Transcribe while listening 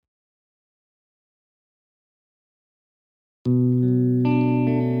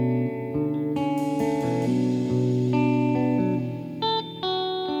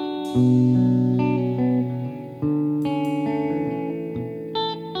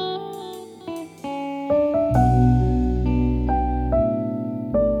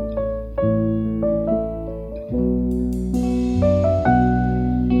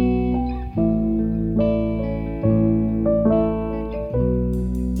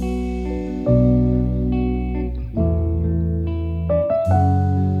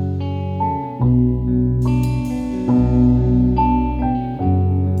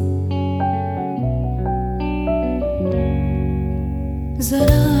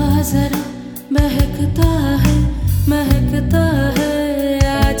जरा महकता है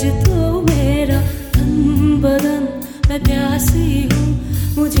आज तो मेरा तन बदन। मैं प्यासी हूँ,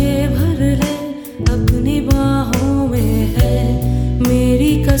 मुझे भर ले अपनी बाहों में है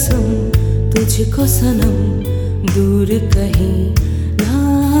मेरी कसम। तुझको सनम दूर कहीं ना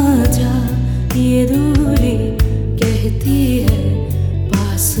जा, ये दूरी कहती है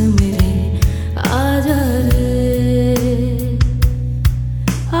पास मेरे आजा रे,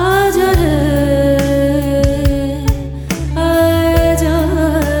 आजा रे, आजा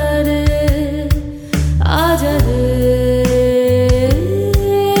रे, आजा रे।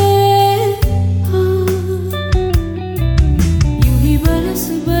 यूं ही बरस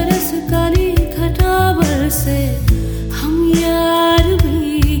बरस काली घटा बरसे, हम यार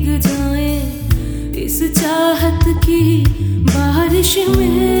भीग जाएं इस चाहत की बारिश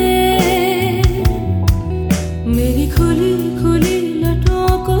में। मेरी खुली खुली लटों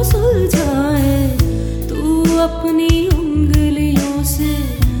को सुलझाए तू अपनी उंगलियों से,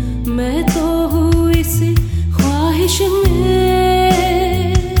 मैं तो हूँ इस ख्वाहिश में।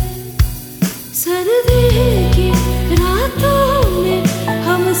 सर्दी की रातों में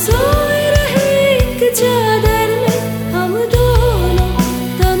हम सोए रहे एक चादर में, हम दोनों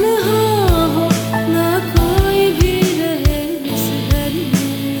तन्हा हो ना कोई भी रहे इस घर में।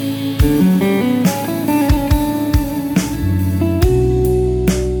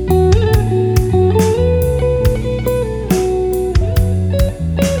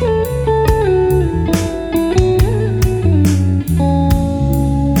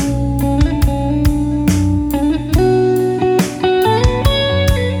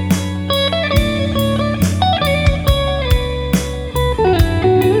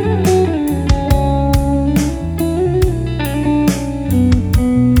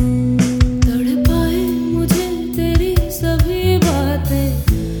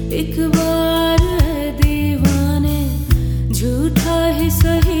 एक बार है दीवाने, झूठा ही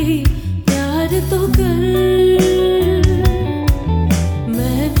सही प्यार तो कर।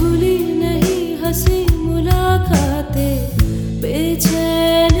 मैं भूली नहीं हंसी मुलाकातें,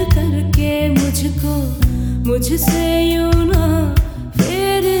 बेचैन करके मुझको मुझसे यूं ना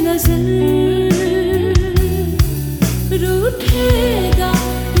फेर नजर। रूठेगा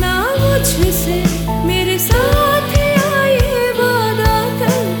ना मुझसे मेरे साथ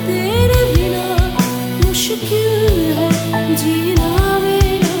जीना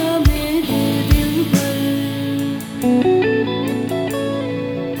मेरा मेरे दिल पर।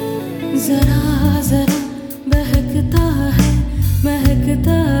 जरा जरा महकता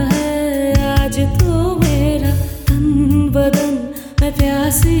है आज तो मेरा तन बदन। मैं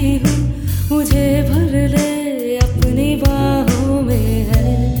प्यासी हूँ, मुझे भर ले अपनी बाहों में है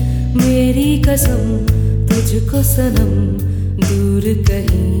मेरी कसम। तुझको सनम दूर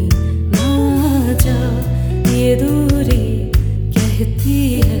कहीं